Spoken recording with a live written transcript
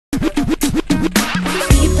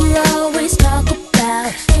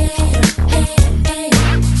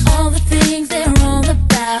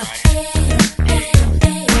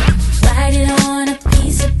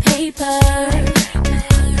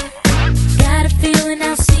feeling,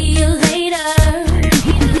 I'll see you later.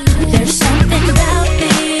 There's something about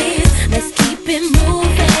this, let's keep it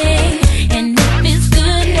moving. And if it's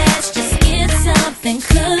good, let's just get something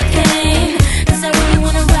cooking. 'Cause I really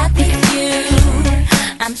wanna rock with you.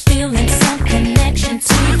 I'm feeling some connection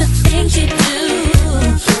to the things you do.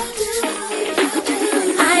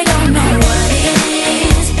 I don't know what it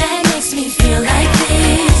is that makes me feel like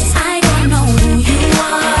this. I don't know who you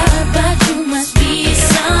are, but you must be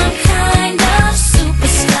some kind of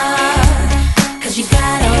superstar. 'Cause you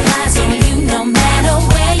got all eyes on you no matter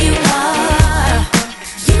where you are.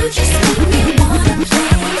 You just make me wanna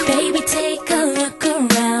play. Baby, take a look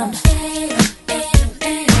around.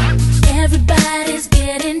 Everybody's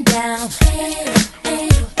getting down.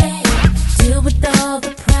 Deal with all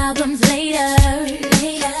the problems later.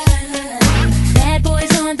 Bad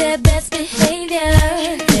boys on their best behavior.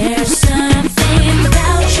 There's something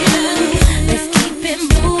about you, let's keep it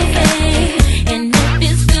moving. And if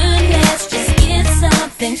it's good, let's just get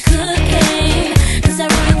something cooking. 'Cause I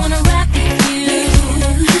really wanna rock with you.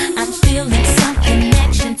 I'm feeling some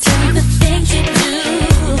connection to the things you do.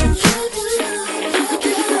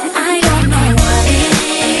 I don't know what it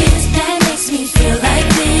is that makes me feel like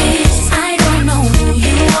this. I don't know who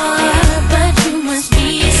you are, but you must be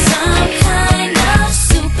some kind of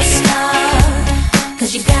superstar.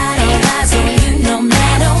 'Cause you got all eyes on you no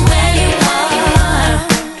matter where you are.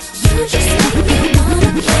 You just make me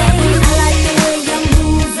wanna play. I like the way you're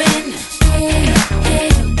moving.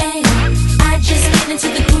 I just get into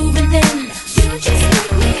the groove and then you just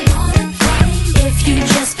make me wanna play. If you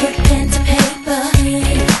just put pen to paper,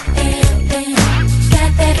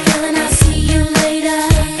 got that feeling, I'll see you later.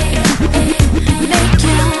 Make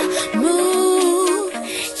your move,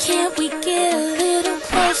 can't we get a little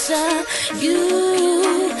closer? You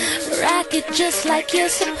rock it just like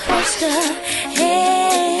you're supposed to.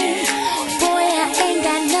 Hey,